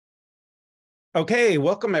Okay,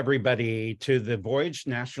 welcome everybody to the Voyage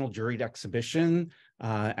National Juried Exhibition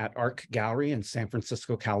at ARC Gallery in San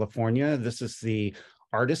Francisco, California. This is the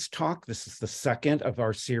Artist Talk. This is the second of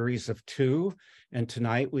our series of two. And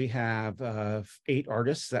tonight we have 8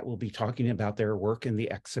 artists that will be talking about their work in the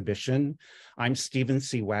exhibition. I'm Stephen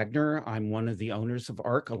C. Wagner. I'm one of the owners of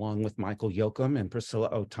ARC, along with Michael Yoakum and Priscilla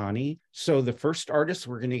Otani. So the first artist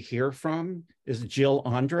we're going to hear from is Jill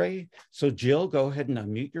Andre. So Jill, go ahead and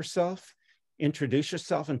unmute yourself. Introduce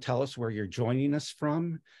yourself and tell us where you're joining us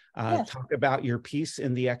from. Yes. Talk about your piece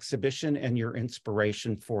in the exhibition and your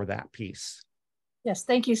inspiration for that piece. Yes,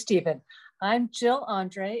 thank you, Stephen. I'm Jill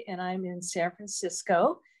Andre, and I'm in San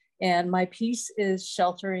Francisco, and my piece is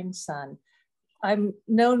Sheltering Sun. I'm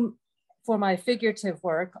known for my figurative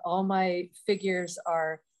work. All my figures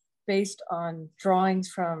are based on drawings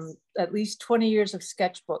from at least 20 years of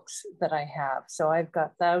sketchbooks that I have. So I've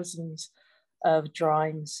got thousands of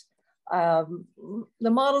drawings. The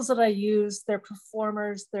models that I use, they're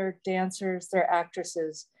performers, they're dancers, they're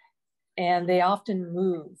actresses, and they often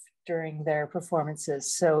move during their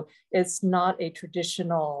performances. So it's not a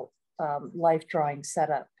traditional life drawing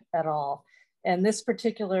setup at all. And this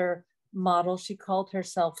particular model, she called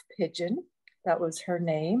herself Pigeon. That was her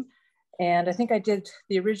name. And I think I did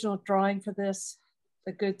the original drawing for this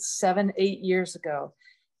a good 7, 8 years ago.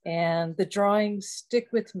 And the drawings stick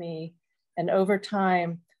with me. And over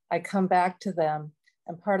time, I come back to them,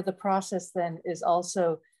 and part of the process then is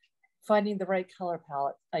also finding the right color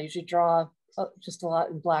palette. I usually draw just a lot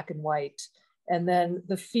in black and white. And then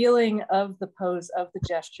the feeling of the pose of the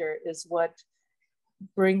gesture is what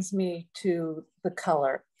brings me to the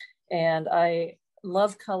color. And I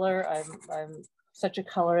love color. I'm such a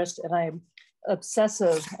colorist, and I'm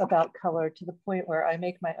obsessive about color to the point where I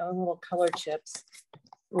make my own little color chips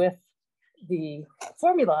with the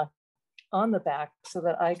formula on the back so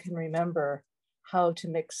that I can remember how to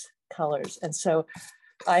mix colors. And so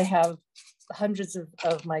I have hundreds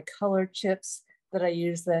of my color chips that I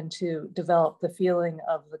use then to develop the feeling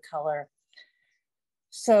of the color.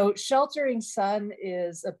 So Sheltering Sun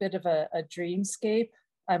is a bit of a dreamscape.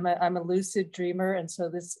 I'm a lucid dreamer, and so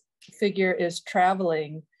this figure is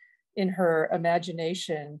traveling in her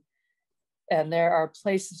imagination, and there are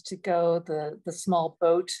places to go. The small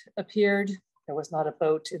boat appeared. There was not a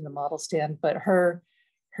boat in the model stand, but her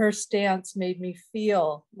stance made me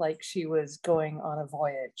feel like she was going on a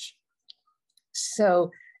voyage.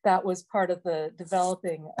 So that was part of the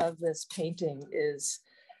developing of this painting, is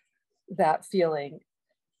that feeling.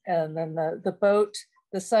 And then the boat,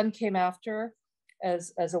 the sun came after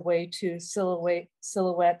as a way to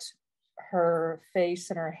silhouette her face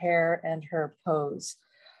and her hair and her pose.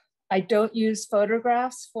 I don't use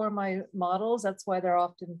photographs for my models. That's why they're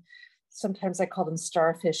often, sometimes I call them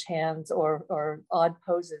starfish hands or odd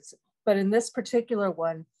poses. But in this particular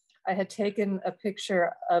one, I had taken a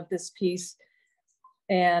picture of this piece,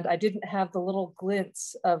 and I didn't have the little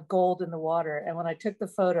glints of gold in the water. And when I took the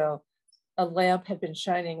photo, a lamp had been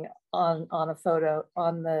shining on a photo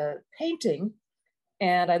on the painting.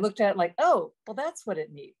 And I looked at it like, oh, well, that's what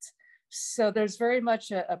it needs. So there's very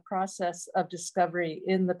much a process of discovery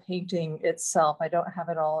in the painting itself. I don't have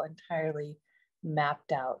it all entirely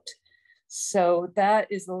mapped out. So that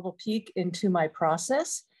is a little peek into my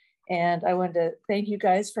process. And I wanted to thank you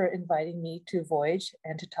guys for inviting me to Voyage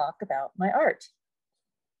and to talk about my art.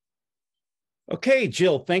 Okay,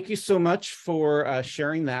 Jill, thank you so much for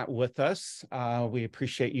sharing that with us. We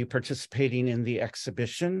appreciate you participating in the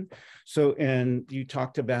exhibition. So, and you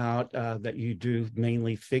talked about that you do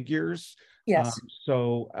mainly figures. Yes.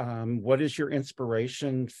 What is your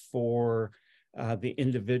inspiration for the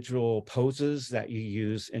individual poses that you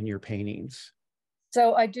use in your paintings?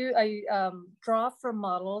 So I draw from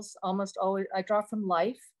models almost always. I draw from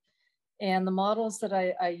life, and the models that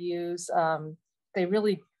I use, they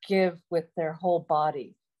really give with their whole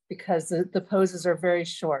body, because the poses are very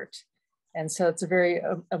short. And so it's a very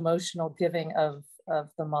emotional giving of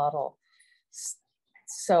the model.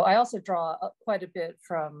 So I also draw quite a bit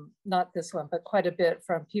from, not this one, but quite a bit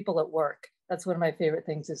from people at work. That's one of my favorite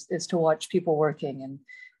things, is to watch people working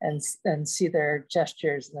and see their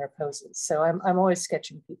gestures and their poses. So I'm always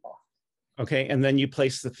sketching people. Okay, and then you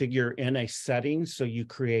place the figure in a setting, so you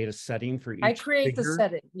create a setting for each figure? I create the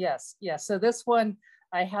setting, yes. So this one,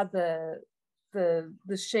 I had the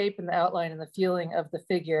shape and the outline and the feeling of the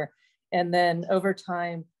figure, and then over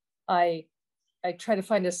time, I try to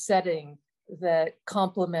find a setting that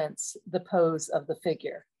complements the pose of the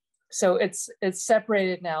figure. So it's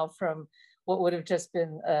separated now from what would have just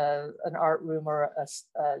been an art room or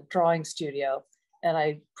a drawing studio, and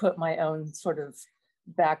I put my own sort of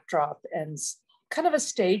backdrop and kind of a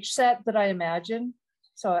stage set that I imagine.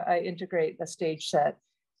 So I integrate a stage set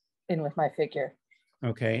in with my figure.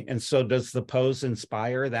 Okay, and so does the pose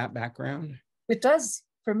inspire that background? It does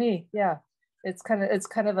for me, yeah. It's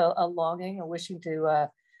kind of a longing, a wishing to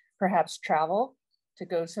perhaps travel, to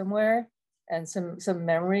go somewhere, and some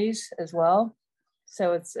memories as well.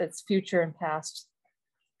 So it's future and past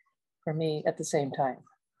for me at the same time.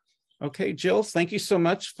 Okay, Jill, thank you so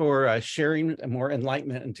much for sharing more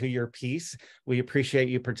enlightenment into your piece. We appreciate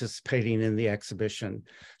you participating in the exhibition.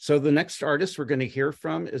 So the next artist we're going to hear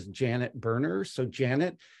from is Janet Berner. So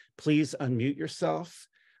Janet, please unmute yourself,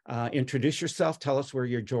 introduce yourself, tell us where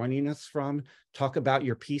you're joining us from, talk about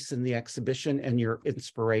your piece in the exhibition and your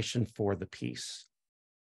inspiration for the piece.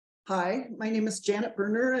 Hi, my name is Janet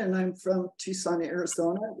Berner, and I'm from Tucson,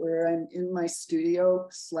 Arizona, where I'm in my studio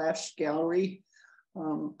 / gallery.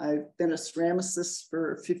 I've been a ceramicist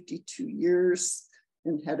for 52 years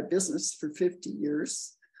and had a business for 50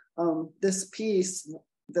 years. This piece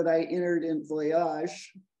that I entered in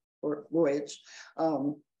Voyage,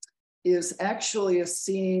 is actually a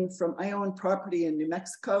scene from, I own property in New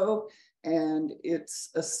Mexico, and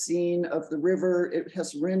it's a scene of the river. It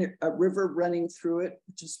has a river running through it,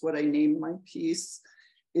 which is what I named my piece.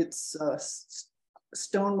 It's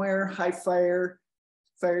stoneware, high fire,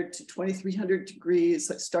 fired to 2,300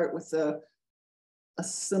 degrees. I start with a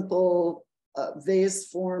simple vase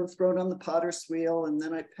form thrown on the potter's wheel, and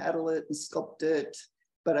then I paddle it and sculpt it.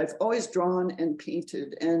 But I've always drawn and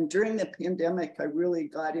painted. And during the pandemic, I really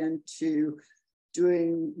got into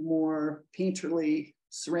doing more painterly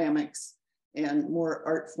ceramics and more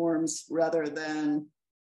art forms rather than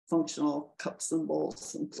functional cups and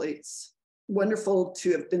bowls and plates. Wonderful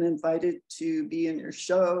to have been invited to be in your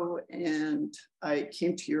show, and I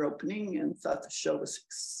came to your opening and thought the show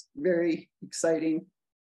was very exciting,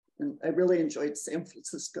 and I really enjoyed San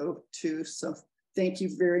Francisco too. So thank you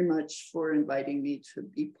very much for inviting me to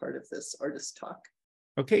be part of this artist talk.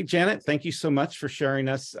 Okay, Janet, thank you so much for sharing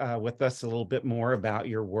with us a little bit more about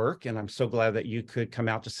your work. And I'm so glad that you could come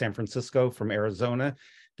out to San Francisco from Arizona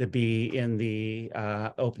to be in the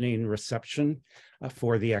opening reception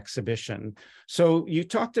for the exhibition. So you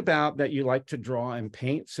talked about that you like to draw and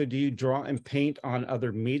paint. So do you draw and paint on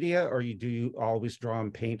other media, or do you always draw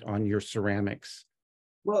and paint on your ceramics?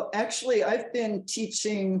 Well, actually, I've been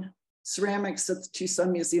teaching ceramics at the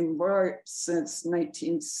Tucson Museum of Art since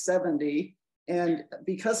 1970. And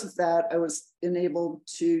because of that, I was enabled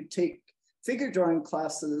to take figure drawing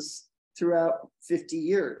classes throughout 50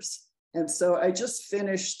 years. And so I just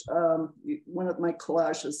finished, one of my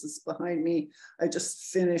collages is behind me. I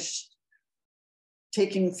just finished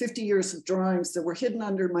taking 50 years of drawings that were hidden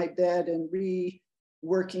under my bed and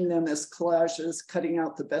reworking them as collages, cutting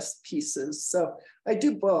out the best pieces. So I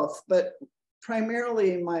do both, but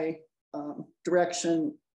primarily my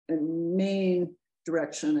direction and main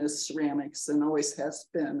direction is ceramics, and always has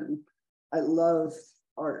been. And I love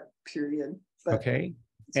art, period. But okay.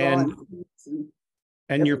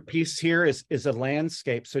 And your piece here is a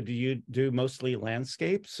landscape. So do you do mostly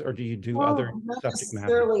landscapes, or do you do other subject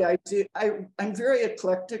matter? I'm very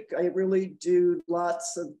eclectic. I really do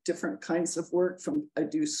lots of different kinds of work. I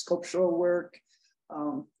do sculptural work,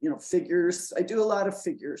 figures. I do a lot of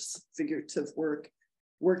figurative work,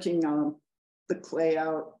 working on the clay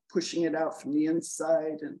out, pushing it out from the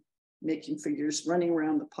inside and making figures, running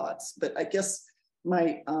around the pots. But I guess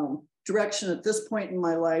my direction at this point in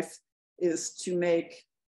my life is to make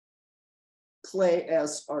clay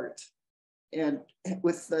as art. And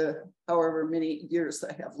with the however many years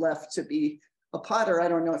I have left to be a potter, I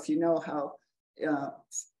don't know if you know how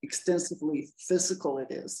extensively physical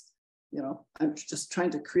it is. I'm just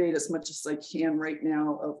trying to create as much as I can right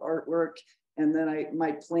now of artwork. And then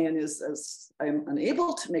my plan is, as I'm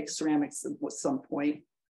unable to make ceramics at some point,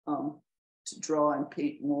 to draw and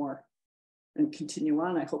paint more and continue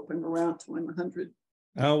on. I hope I'm around till I'm 100.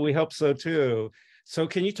 Oh, we hope so too. So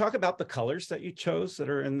can you talk about the colors that you chose that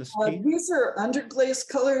are in this piece? These are underglaze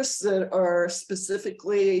colors that are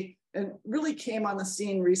specifically, and really came on the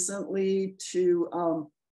scene recently to,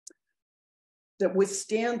 that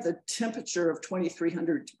withstand the temperature of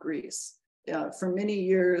 2,300 degrees. For many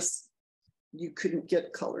years, you couldn't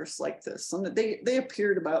get colors like this. And they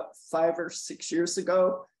appeared about 5 or 6 years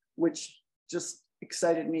ago, which just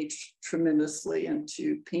excited me tremendously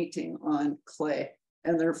into painting on clay.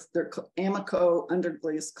 And they're Amico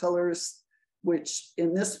underglaze colors, which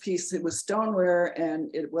in this piece, it was stoneware and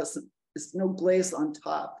it's no glaze on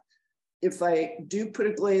top. If I do put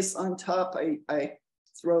a glaze on top, I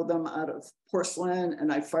throw them out of porcelain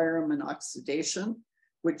and I fire them in oxidation,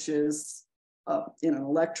 which is in an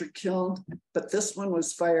electric kiln, but this one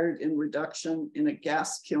was fired in reduction in a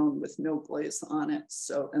gas kiln with no glaze on it.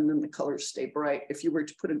 So, and then the colors stay bright. If you were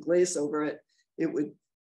to put a glaze over it, it would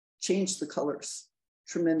change the colors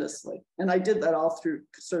tremendously. And I did that all through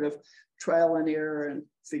sort of trial and error and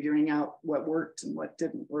figuring out what worked and what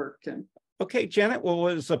didn't work. And okay, Janet, well,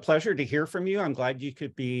 it was a pleasure to hear from you. I'm glad you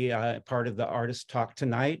could be part of the artist talk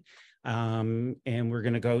tonight. And we're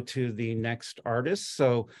going to go to the next artist.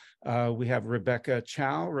 So we have Rebecca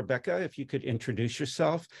Chou. Rebecca, if you could introduce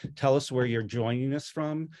yourself, tell us where you're joining us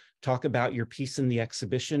from, talk about your piece in the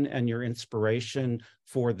exhibition and your inspiration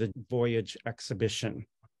for the Voyage exhibition.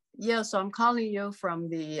 Yes, I'm calling you from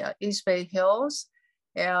the East Bay Hills,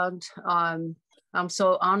 and I'm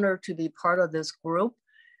so honored to be part of this group.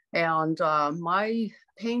 And my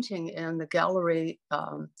painting in the gallery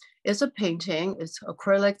is a painting. It's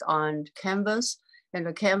acrylic on canvas, and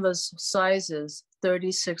the canvas size is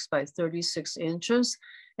 36 by 36 inches,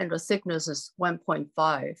 and the thickness is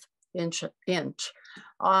 1.5 inch.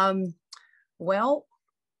 Well,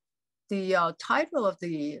 the title of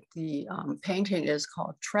the painting is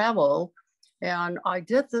called Travel. And I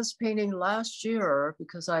did this painting last year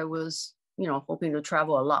because I was, hoping to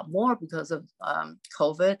travel a lot more because of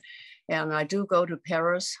COVID. And I do go to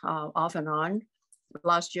Paris off and on.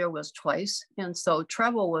 Last year was twice. And so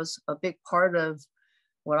travel was a big part of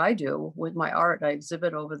what I do with my art. I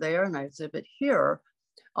exhibit over there and I exhibit here.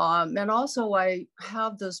 And also I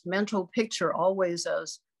have this mental picture always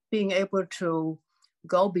as being able to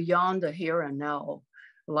go beyond the here and now,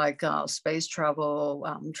 like space travel,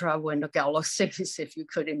 travel in the galaxies, if you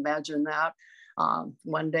could imagine that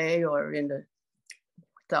one day or in the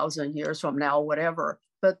 1,000 years from now, whatever.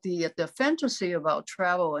 But the fantasy about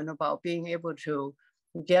travel and about being able to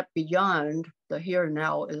get beyond the here and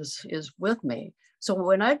now is with me. So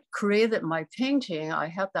when I created my painting, I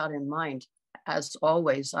had that in mind, as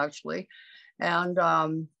always, actually. And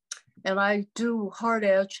I do hard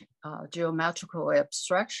edge geometrical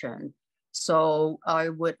abstraction. So I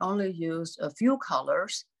would only use a few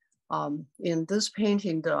colors. In this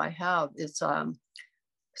painting that I have, it's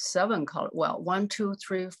 7 colors, well, 1, 2,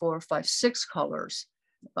 3, 4, 5, 6 colors.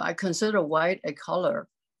 I consider white a color.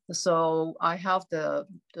 So I have the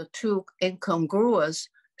 2 incongruous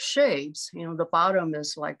shapes. The bottom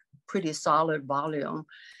is like pretty solid volume,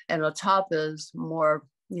 and the top is more,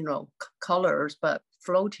 colors, but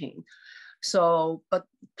floating. So, but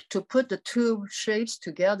to put the 2 shapes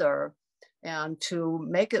together and to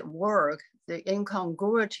make it work, the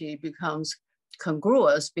incongruity becomes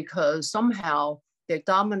congruous because somehow they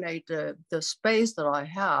dominate the space that I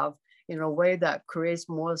have in a way that creates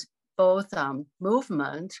more both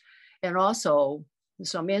movement and also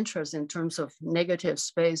some interest in terms of negative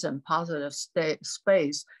space and positive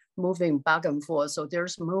space moving back and forth. So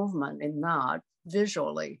there's movement in that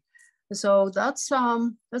visually. So that's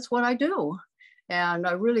what I do. And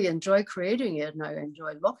I really enjoy creating it and I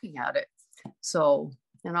enjoy looking at it. So,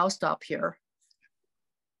 and I'll stop here.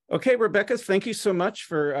 Okay, Rebecca, thank you so much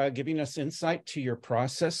for giving us insight to your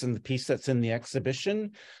process and the piece that's in the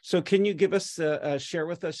exhibition. So can you give us, share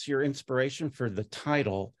with us your inspiration for the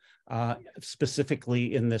title,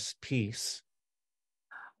 specifically in this piece?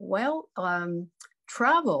 Well,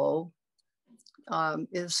 travel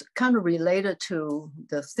is kind of related to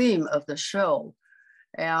the theme of the show.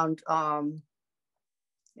 And I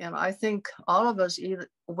think all of us, either,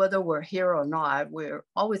 whether we're here or not, we're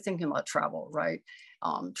always thinking about travel, right?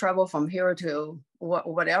 Travel from here to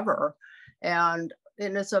whatever. And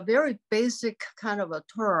it's a very basic kind of a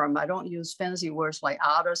term. I don't use fancy words like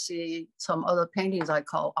odyssey. Some other paintings I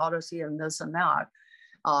call odyssey and this and that,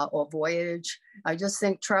 or voyage. I just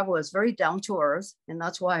think travel is very down to earth, and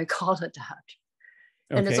that's why I call it that.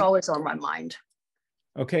 Okay. And it's always on my mind.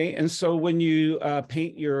 Okay, and so when you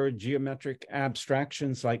paint your geometric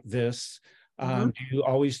abstractions like this, do you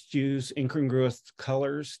always use incongruous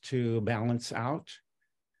colors to balance out?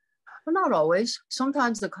 Well, not always.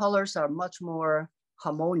 Sometimes the colors are much more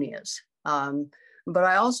harmonious. But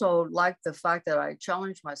I also like the fact that I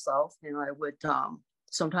challenge myself, and I would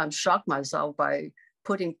sometimes shock myself by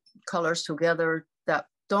putting colors together that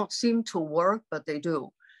don't seem to work, but they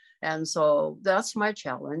do. And so that's my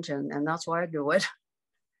challenge, and that's why I do it.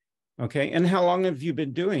 Okay, and how long have you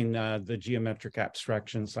been doing the geometric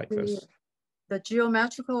abstractions like this? The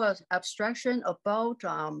geometrical abstraction, about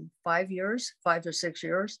 5 years, 5 to 6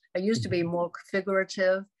 years. I used to be more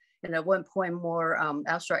figurative, and at one point more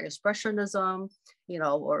abstract expressionism,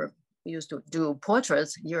 or used to do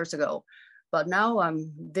portraits years ago. But now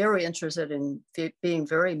I'm very interested in being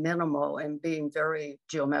very minimal and being very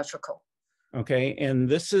geometrical. Okay, and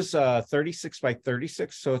this is 36 by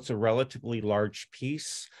 36, so it's a relatively large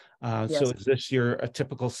piece. So Yes. is this your a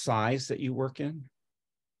typical size that you work in?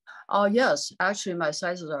 Oh, yes. Actually, my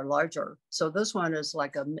sizes are larger. So this one is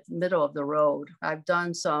like a middle of the road. I've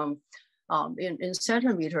done some in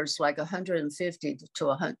centimeters, like 150 to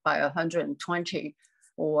 100 by 120,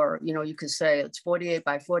 or, you could say it's 48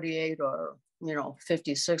 by 48 or,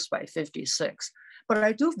 56 by 56. But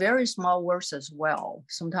I do very small works as well.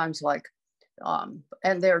 Sometimes like,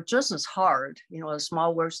 and they're just as hard, a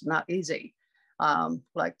small work's not easy.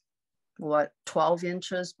 Like what, 12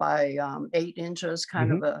 inches by 8 inches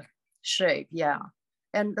kind of a shape. Yeah.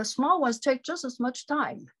 And the small ones take just as much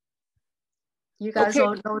time. You guys Okay.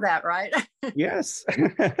 all know that, right? Yes.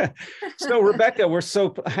 So Rebecca, we're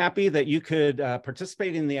so happy that you could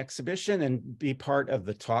participate in the exhibition and be part of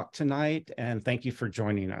the talk tonight. And thank you for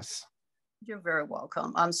joining us. You're very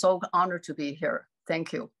welcome. I'm so honored to be here.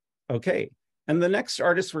 Thank you. Okay. And the next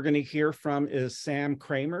artist we're going to hear from is Sam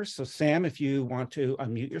Cremer. So Sam, if you want to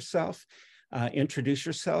unmute yourself, introduce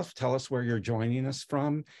yourself, tell us where you're joining us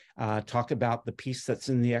from, talk about the piece that's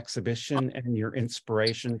in the exhibition and your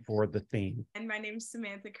inspiration for the theme. And my name is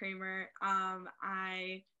Samantha Cremer.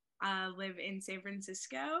 I live in San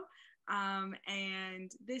Francisco,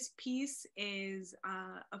 and this piece is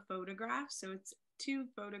a photograph. So it's 2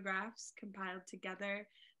 photographs compiled together,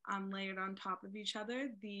 layered on top of each other.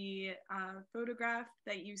 The photograph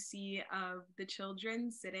that you see of the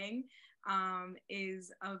children sitting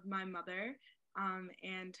is of my mother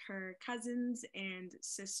and her cousins and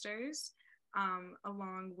sisters,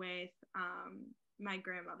 along with my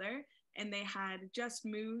grandmother. And they had just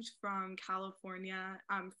moved from California,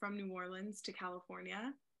 from New Orleans to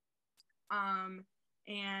California.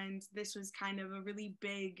 And this was kind of a really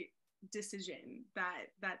big decision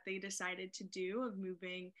that they decided to do, of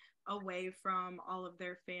moving away from all of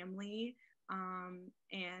their family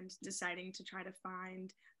and deciding to try to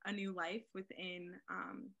find a new life within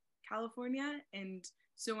California. And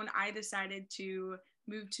so when I decided to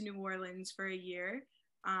move to New Orleans for a year,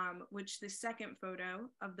 which the second photo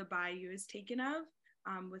of the bayou is taken of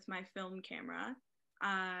with my film camera,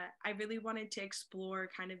 I really wanted to explore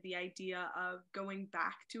kind of the idea of going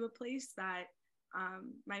back to a place that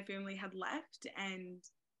my family had left, and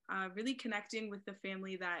really connecting with the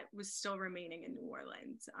family that was still remaining in New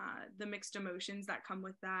Orleans. The mixed emotions that come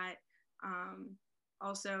with that.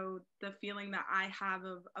 Also the feeling that I have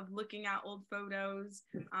of looking at old photos,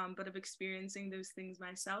 but of experiencing those things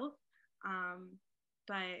myself.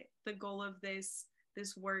 But the goal of this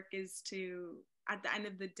work is to, at the end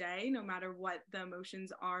of the day, no matter what the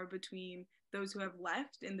emotions are between those who have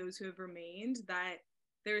left and those who have remained, that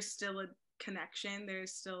there's still a connection,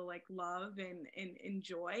 there's still like love and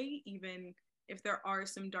joy, even if there are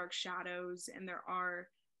some dark shadows and there are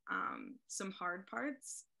some hard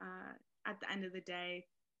parts. At the end of the day,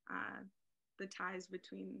 the ties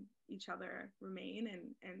between each other remain,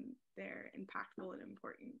 and they're impactful and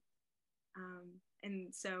important.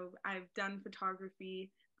 And so I've done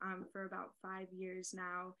photography for about 5 years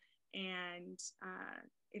now, and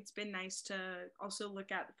it's been nice to also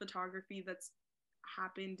look at photography that's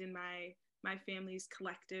happened in my family's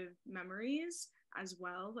collective memories as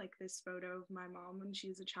well, like this photo of my mom when she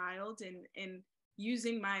was a child, and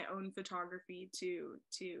using my own photography to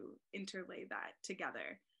interlay that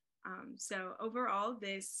together. So overall,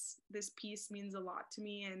 this piece means a lot to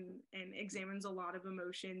me, and examines a lot of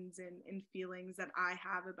emotions and feelings that I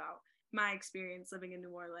have about my experience living in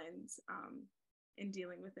New Orleans, and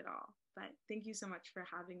dealing with it all. But thank you so much for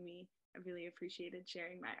having me. I really appreciated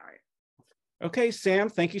sharing my art. Okay, Sam,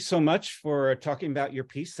 thank you so much for talking about your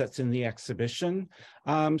piece that's in the exhibition.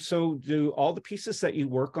 So do all the pieces that you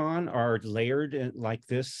work on are layered like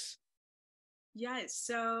this? Yes,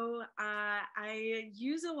 so I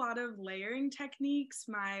use a lot of layering techniques.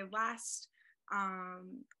 My last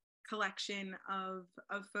collection of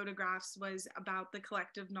photographs was about the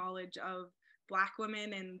collective knowledge of Black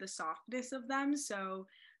women and the softness of them. So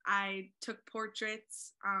I took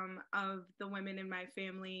portraits of the women in my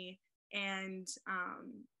family and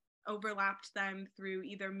overlapped them through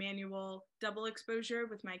either manual double exposure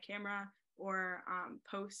with my camera or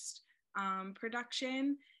post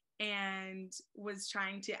production, and was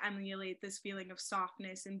trying to emulate this feeling of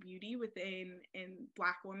softness and beauty within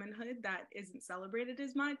Black womanhood that isn't celebrated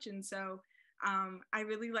as much. And so I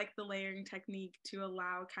really like the layering technique to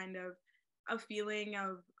allow kind of a feeling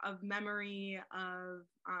of memory,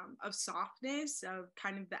 of softness, of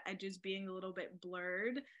kind of the edges being a little bit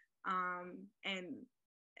blurred,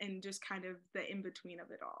 and just kind of the in-between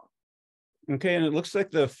of it all. Okay, and it looks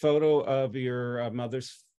like the photo of your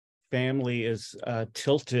mother's family is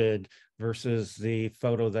tilted versus the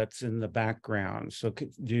photo that's in the background. So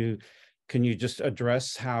can you just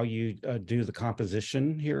address how you do the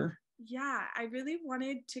composition here? Yeah, I really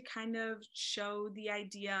wanted to kind of show the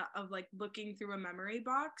idea of like looking through a memory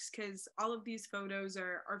box, because all of these photos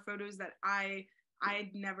are photos that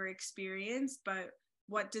I'd never experienced, but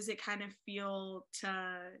what does it kind of feel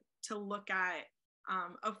to look at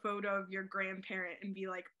a photo of your grandparent and be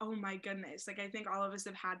like, oh my goodness. Like, I think all of us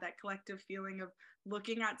have had that collective feeling of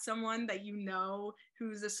looking at someone that you know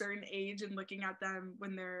who's a certain age and looking at them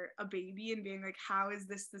when they're a baby and being like, how is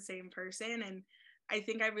this the same person? And I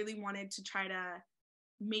think I really wanted to try to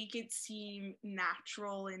make it seem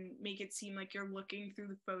natural and make it seem like you're looking through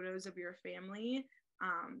the photos of your family.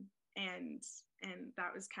 And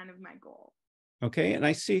that was kind of my goal. Okay, and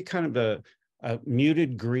I see kind of a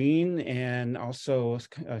muted green and also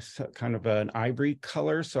kind of an ivory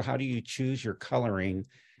color. So how do you choose your coloring?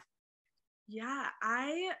 Yeah,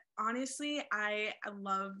 I honestly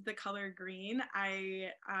love the color green.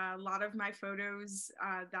 A lot of my photos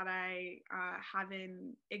that I have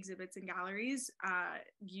in exhibits and galleries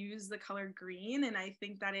use the color green, and I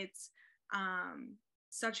think that it's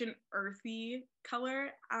such an earthy color,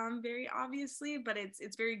 very obviously, but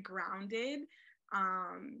it's very grounded,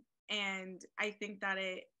 and I think that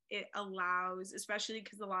it allows, especially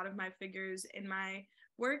because a lot of my figures in my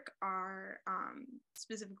work are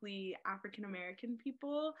specifically African American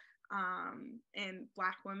people and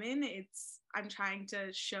Black women. I'm trying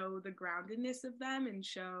to show the groundedness of them and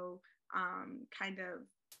show kind of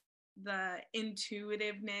the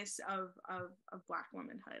intuitiveness of Black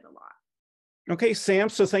womanhood a lot. Okay, Sam,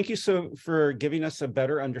 so thank you for giving us a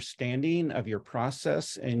better understanding of your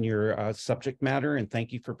process and your subject matter, and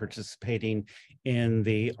thank you for participating in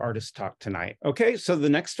the artist talk tonight. Okay, so the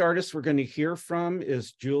next artist we're going to hear from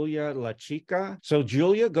is Julia LaChica. So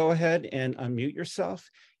Julia, go ahead and unmute yourself,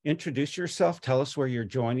 introduce yourself, tell us where you're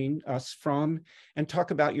joining us from, and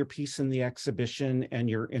talk about your piece in the exhibition and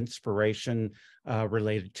your inspiration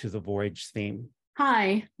related to the Voyage theme.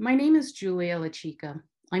 Hi, my name is Julia LaChica.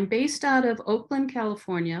 I'm based out of Oakland,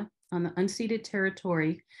 California, on the unceded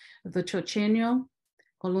territory of the Chochenyo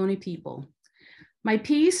Ohlone people. My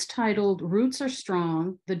piece, titled Roots Are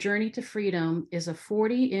Strong, The Journey to Freedom, is a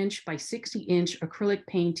 40-inch by 60-inch acrylic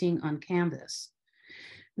painting on canvas.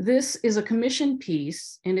 This is a commissioned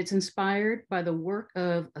piece, and it's inspired by the work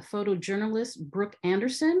of a photojournalist, Brooke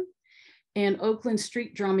Anderson, and Oakland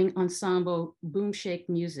street drumming ensemble, Boom Shake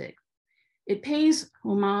Music. It pays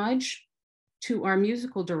homage to our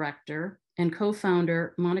musical director and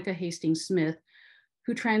co-founder, Monica Hastings Smith,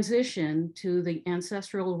 who transitioned to the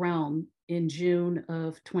ancestral realm in June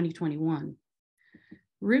of 2021.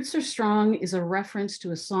 Roots Are Strong is a reference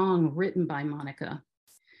to a song written by Monica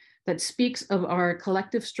that speaks of our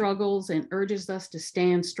collective struggles and urges us to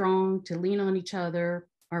stand strong, to lean on each other,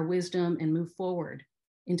 our wisdom, and move forward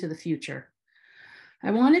into the future. I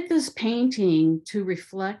wanted this painting to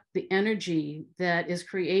reflect the energy that is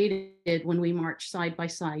created when we march side by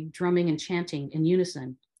side, drumming and chanting in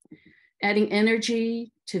unison, adding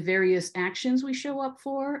energy to various actions we show up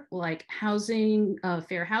for, like housing,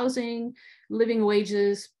 fair housing, living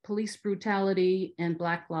wages, police brutality, and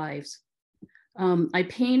Black lives. I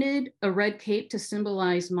painted a red cape to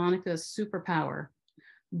symbolize Monica's superpower,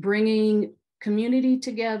 bringing community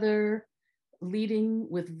together, leading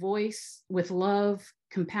with voice, with love,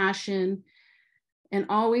 compassion, and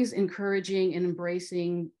always encouraging and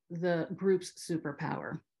embracing the group's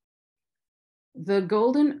superpower. The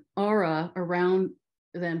golden aura around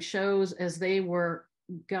them shows as they were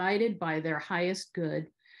guided by their highest good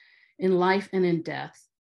in life and in death.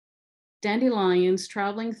 Dandelions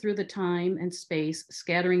traveling through the time and space,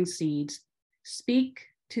 scattering seeds, speak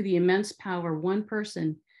to the immense power one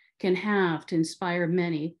person can have to inspire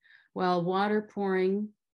many, while water pouring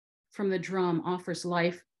from the drum offers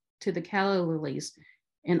life to the calla lilies,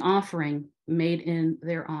 an offering made in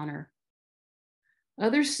their honor.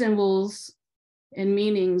 Other symbols and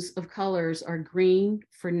meanings of colors are green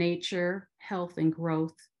for nature, health, and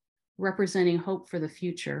growth, representing hope for the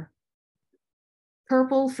future.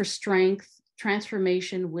 Purple for strength,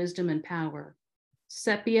 transformation, wisdom, and power.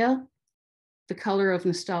 Sepia, the color of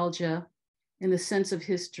nostalgia and the sense of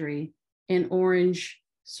history, and orange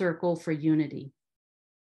circle for unity.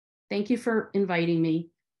 Thank you for inviting me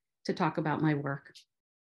to talk about my work.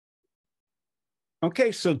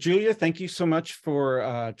 Okay, so Julia, thank you so much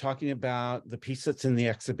for talking about the piece that's in the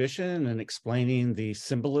exhibition and explaining the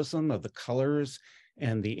symbolism of the colors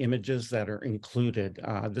and the images that are included.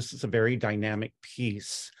 This is a very dynamic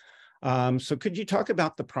piece. So could you talk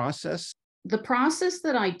about the process? the process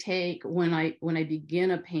that I take when I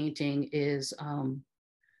begin a painting is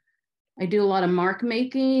I do a lot of mark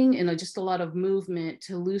making and just a lot of movement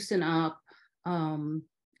to loosen up. And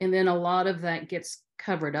then a lot of that gets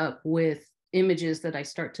covered up with images that I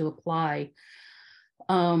start to apply.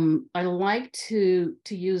 I like to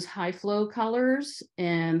use high flow colors,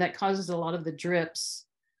 and that causes a lot of the drips.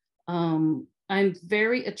 I'm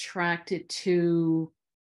very attracted to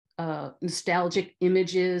nostalgic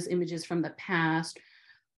images from the past.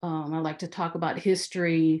 I like to talk about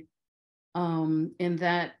history, and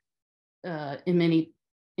that in many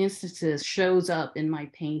instances shows up in my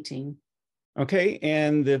painting. Okay,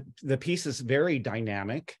 and the piece is very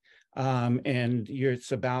dynamic, and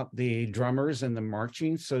it's about the drummers and the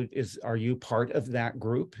marching. So are you part of that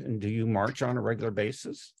group, and do you march on a regular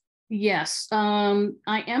basis? Yes,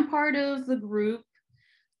 I am part of the group.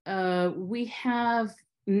 We have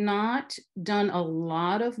not done a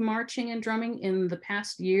lot of marching and drumming in the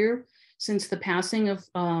past year since the passing of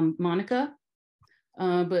Monica,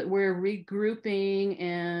 but we're regrouping,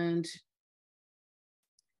 and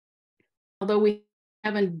although we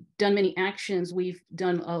haven't done many actions, we've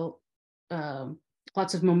done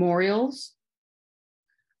lots of memorials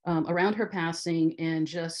around her passing and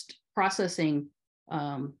just processing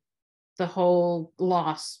the whole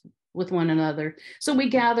loss with one another. So we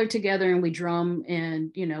gather together and we drum,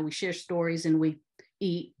 and we share stories and we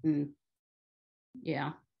eat, and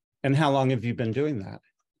yeah. And how long have you been doing that?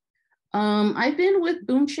 I've been with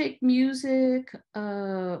Boom Shake Music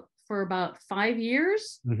for about 5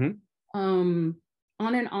 years. Mm-hmm. On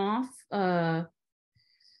and off,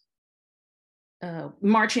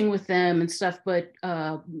 marching with them and stuff, but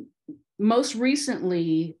most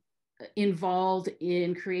recently involved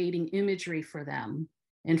in creating imagery for them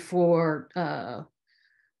and for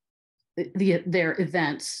their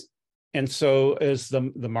events. And so is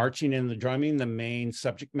the marching and the drumming the main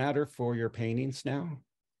subject matter for your paintings now?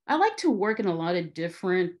 I like to work in a lot of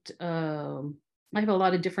different, I have a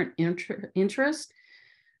lot of different interests.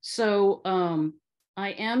 So I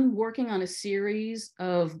am working on a series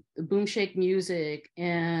of Boom Shake Music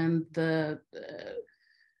and the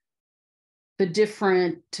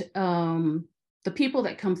different, the people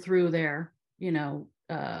that come through there,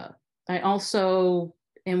 I also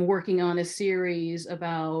am working on a series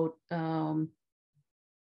about the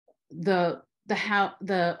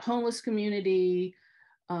homeless community.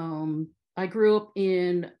 I grew up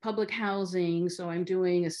in public housing, so I'm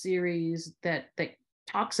doing a series that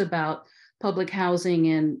talks about public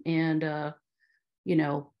housing and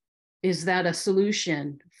is that a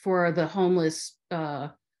solution for the homeless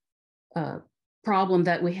problem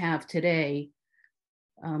that we have today?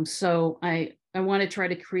 So I want to try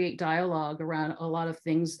to create dialogue around a lot of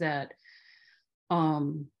things that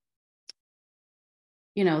that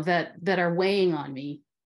are weighing on me.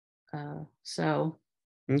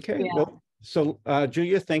 Okay, yeah. Well, so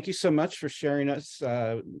Julia, thank you so much for sharing us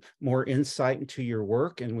more insight into your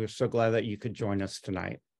work, and we're so glad that you could join us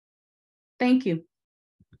tonight. Thank you.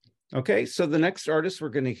 Okay, so the next artist we're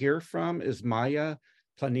going to hear from is Maja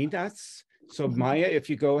Planinac. So Maja, if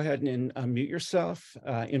you go ahead and unmute yourself,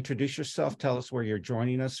 introduce yourself, tell us where you're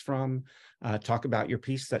joining us from, talk about your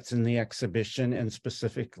piece that's in the exhibition, and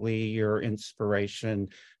specifically your inspiration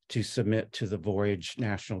to submit to the Voyage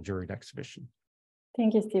National Juried Exhibition.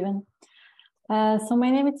 Thank you, Stephen. So my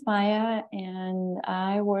name is Maja, and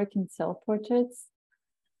I work in self-portraits.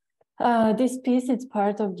 This piece is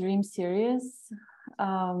part of Dream series.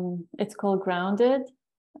 It's called Grounded.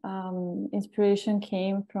 Inspiration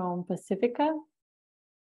came from Pacifica,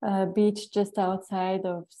 a beach just outside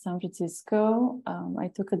of San Francisco. I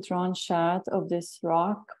took a drone shot of this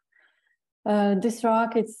rock. This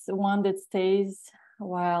rock is one that stays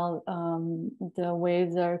while the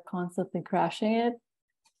waves are constantly crashing it.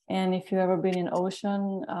 And if you've ever been in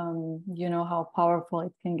ocean, you know how powerful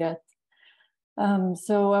it can get.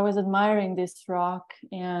 So I was admiring this rock,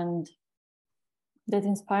 and that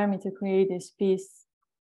inspired me to create this piece,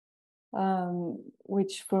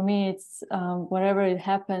 which for me, it's wherever it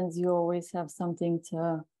happens, you always have something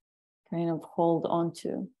to kind of hold on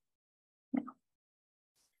to. Yeah.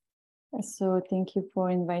 So thank you for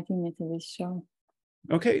inviting me to this show.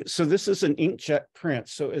 Okay, so this is an inkjet print.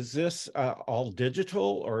 So is this all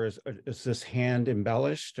digital, or is this hand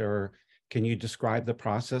embellished, or can you describe the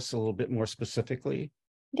process a little bit more specifically?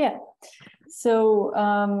 Yeah, so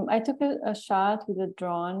I took a shot with a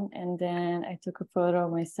drone, and then I took a photo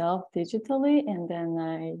of myself digitally, and then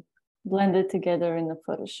I blended together in the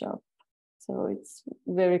Photoshop. So it's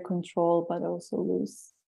very controlled, but also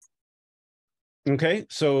loose. Okay,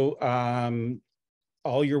 so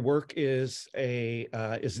all your work is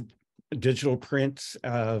digital prints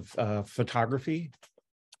of photography?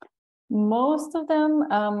 Most of them.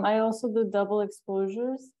 I also do double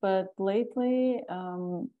exposures, but lately,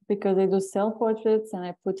 because I do self-portraits and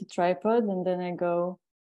I put a tripod and then I go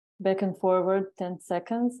back and forward 10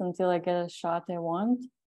 seconds until I get a shot I want.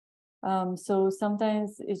 So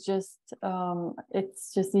sometimes it's just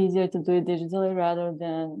easier to do it digitally rather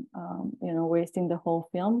than wasting the whole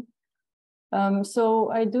film.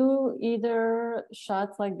 So I do either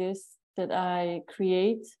shots like this that I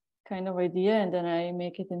create kind of idea and then I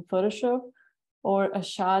make it in Photoshop, or a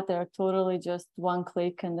shot that are totally just one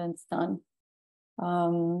click and then it's done.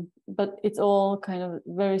 But it's all kind of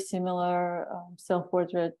very similar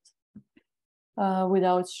self-portrait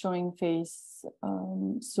without showing face,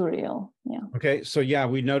 surreal. Yeah. Okay, so yeah,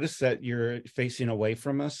 we noticed that you're facing away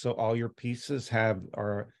from us. So all your pieces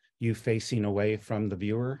are you facing away from the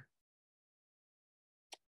viewer?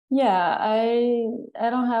 Yeah, I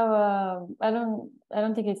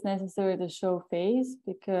don't think it's necessary to show face,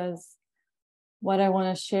 because what I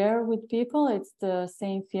want to share with people, it's the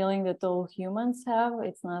same feeling that all humans have.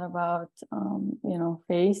 It's not about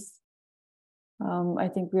face. I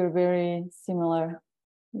think we're very similar,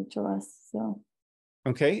 each of us. So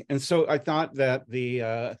okay, and so I thought that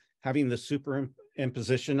the having the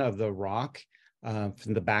superimposition of the rock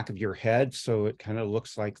from the back of your head, so it kind of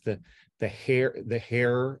looks like the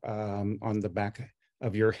hair on the back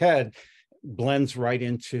of your head blends right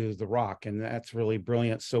into the rock, and that's really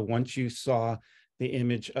brilliant. So once you saw the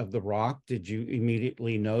image of the rock, did you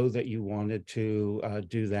immediately know that you wanted to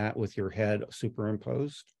do that with your head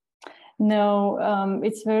superimposed? No,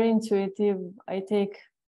 it's very intuitive. I take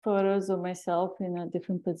photos of myself in a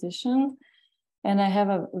different position, and I have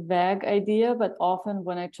a vague idea, but often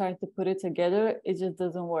when I try to put it together, it just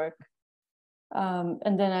doesn't work.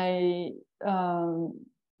 And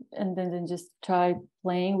then just try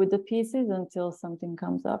playing with the pieces until something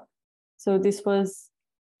comes up. So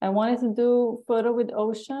I wanted to do photo with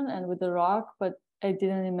ocean and with the rock, but I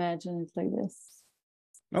didn't imagine it like this.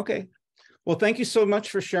 Okay. Well, thank you so much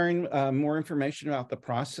for sharing more information about the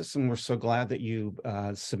process. And we're so glad that you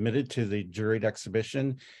submitted to the juried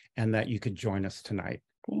exhibition and that you could join us tonight.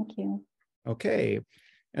 Thank you. Okay.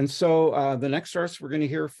 And so the next artist we're going to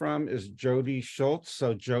hear from is Jodi Schulz.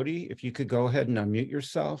 So Jodi, if you could go ahead and unmute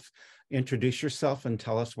yourself, introduce yourself and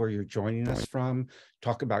tell us where you're joining us from,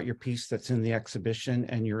 talk about your piece that's in the exhibition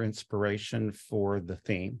and your inspiration for the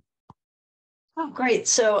theme. Oh, great.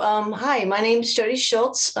 So, hi, my name is Jodi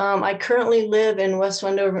Schulz. I currently live in West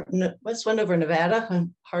Wendover, Nevada.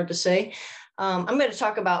 Hard to say. I'm going to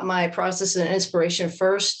talk about my process and inspiration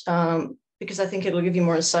first, because I think it'll give you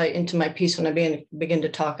more insight into my piece when I begin to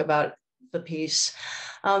talk about the piece.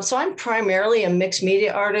 So I'm primarily a mixed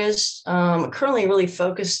media artist, currently really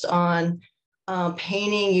focused on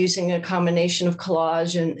painting using a combination of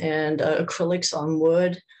collage and acrylics on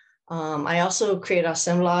wood. I also create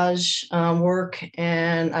assemblage work,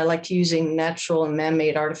 and I like using natural and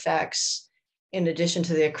man-made artifacts in addition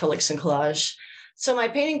to the acrylics and collage. So my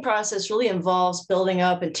painting process really involves building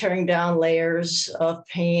up and tearing down layers of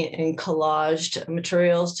paint and collaged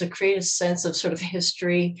materials to create a sense of sort of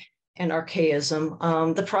history and archaism.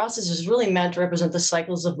 The process is really meant to represent the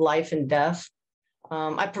cycles of life and death.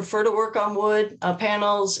 I prefer to work on wood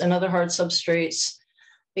panels and other hard substrates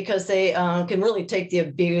because they can really take the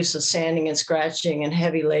abuse of sanding and scratching and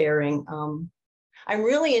heavy layering. I'm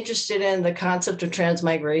really interested in the concept of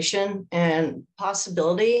transmigration and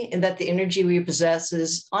possibility, and that the energy we possess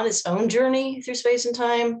is on its own journey through space and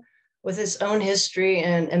time with its own history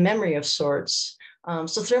and memory of sorts.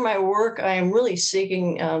 So through my work, I am really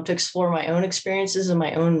seeking to explore my own experiences and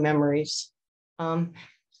my own memories.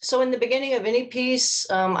 So in the beginning of any piece,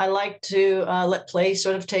 I like to let play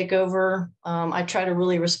sort of take over. I try to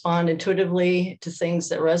really respond intuitively to things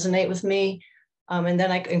that resonate with me, and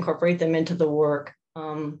then I incorporate them into the work.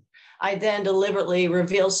 I then deliberately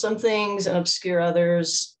reveal some things and obscure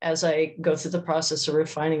others as I go through the process of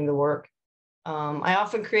refining the work. I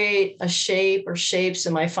often create a shape or shapes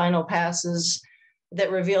in my final passes that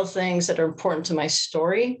reveal things that are important to my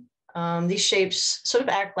story. These shapes sort of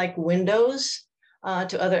act like windows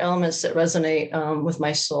to other elements that resonate with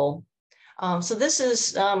my soul. So this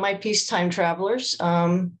is my piece, Time Travelers.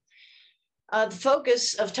 The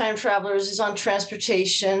focus of Time Travelers is on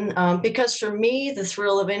transportation because for me, the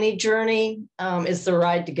thrill of any journey is the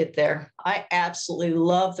ride to get there. I absolutely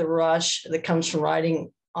love the rush that comes from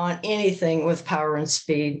riding on anything with power and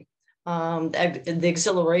speed. The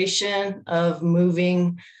exhilaration of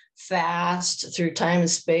moving fast through time and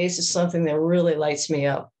space is something that really lights me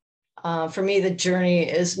up. For me, the journey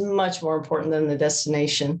is much more important than the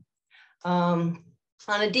destination.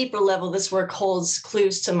 On a deeper level, this work holds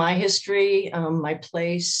clues to my history, my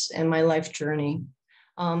place, and my life journey.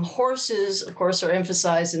 Horses, of course, are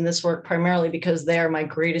emphasized in this work primarily because they are my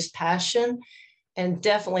greatest passion and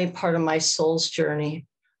definitely part of my soul's journey.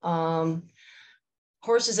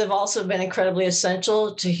 Horses have also been incredibly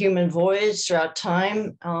essential to human voyage throughout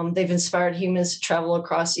time. They've inspired humans to travel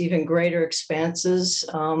across even greater expanses,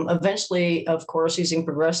 eventually, of course, using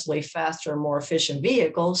progressively faster and more efficient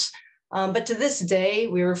vehicles. But to this day,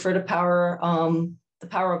 we refer to the power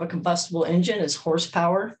of a combustible engine as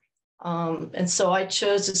horsepower. And so I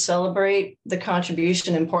chose to celebrate the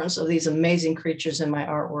contribution and importance of these amazing creatures in my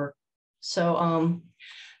artwork. So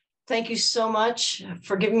thank you so much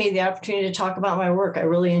for giving me the opportunity to talk about my work. I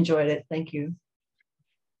really enjoyed it. Thank you.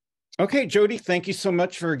 Okay, Jodi, thank you so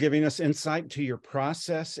much for giving us insight to your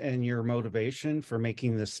process and your motivation for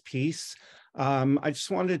making this piece. I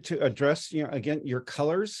just wanted to address, again, your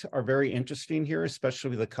colors are very interesting here,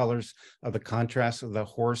 especially the colors of the contrast of the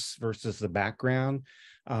horse versus the background.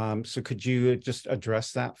 So could you just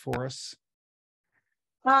address that for us?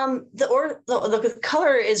 The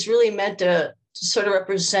color is really meant to sort of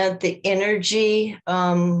represent the energy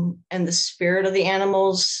and the spirit of the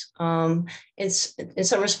animals. It's in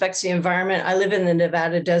some respects the environment. I live in the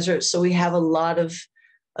Nevada desert, so we have a lot of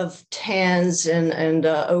tans and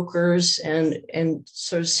ochres and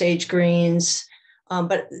sort of sage greens.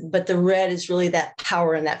 But the red is really that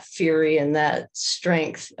power and that fury and that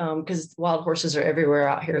strength, because wild horses are everywhere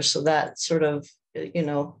out here. So that sort of,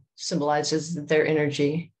 symbolizes their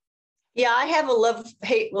energy. Yeah, I have a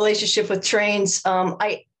love-hate relationship with trains.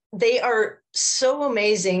 They are so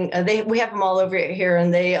amazing. We have them all over here,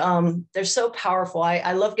 and they're so powerful.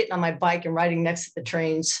 I love getting on my bike and riding next to the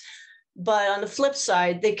trains. But on the flip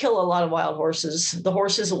side, they kill a lot of wild horses. The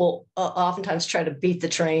horses will oftentimes try to beat the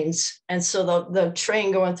trains. And so the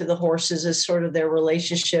train going through the horses is sort of their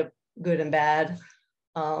relationship, good and bad.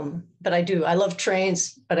 But I love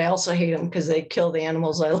trains, but I also hate them because they kill the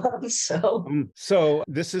animals I love. So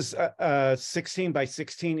this is a 16 by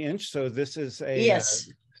 16 inch. So this is a yes.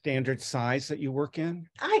 Standard size that you work in?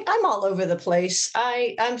 I'm all over the place.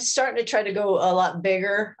 I'm starting to try to go a lot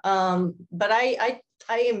bigger. But I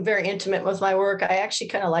am very intimate with my work. I actually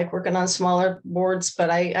kind of like working on smaller boards, but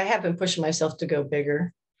I have been pushing myself to go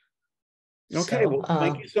bigger. Okay, well,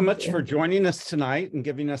 thank you so much for joining us tonight and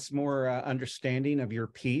giving us more understanding of your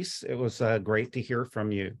piece. It was great to hear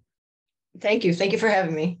from you. Thank you. Thank you for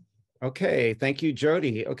having me. Okay, thank you,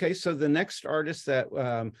 Jodi. Okay, so the next artist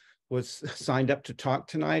that was signed up to talk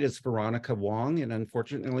tonight is Veronica Wong, and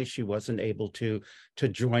unfortunately she wasn't able to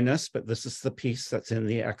join us, but this is the piece that's in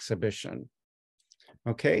the exhibition.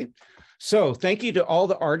 Okay, so thank you to all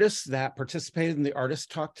the artists that participated in the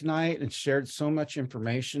artist talk tonight and shared so much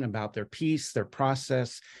information about their piece, their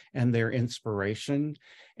process, and their inspiration.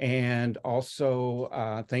 And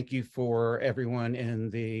also thank you for everyone in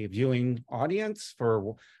the viewing audience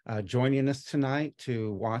for joining us tonight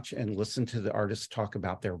to watch and listen to the artists talk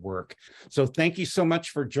about their work. So thank you so much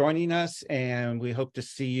for joining us, and we hope to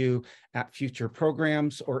see you at future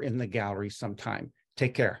programs or in the gallery sometime.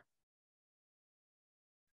 Take care.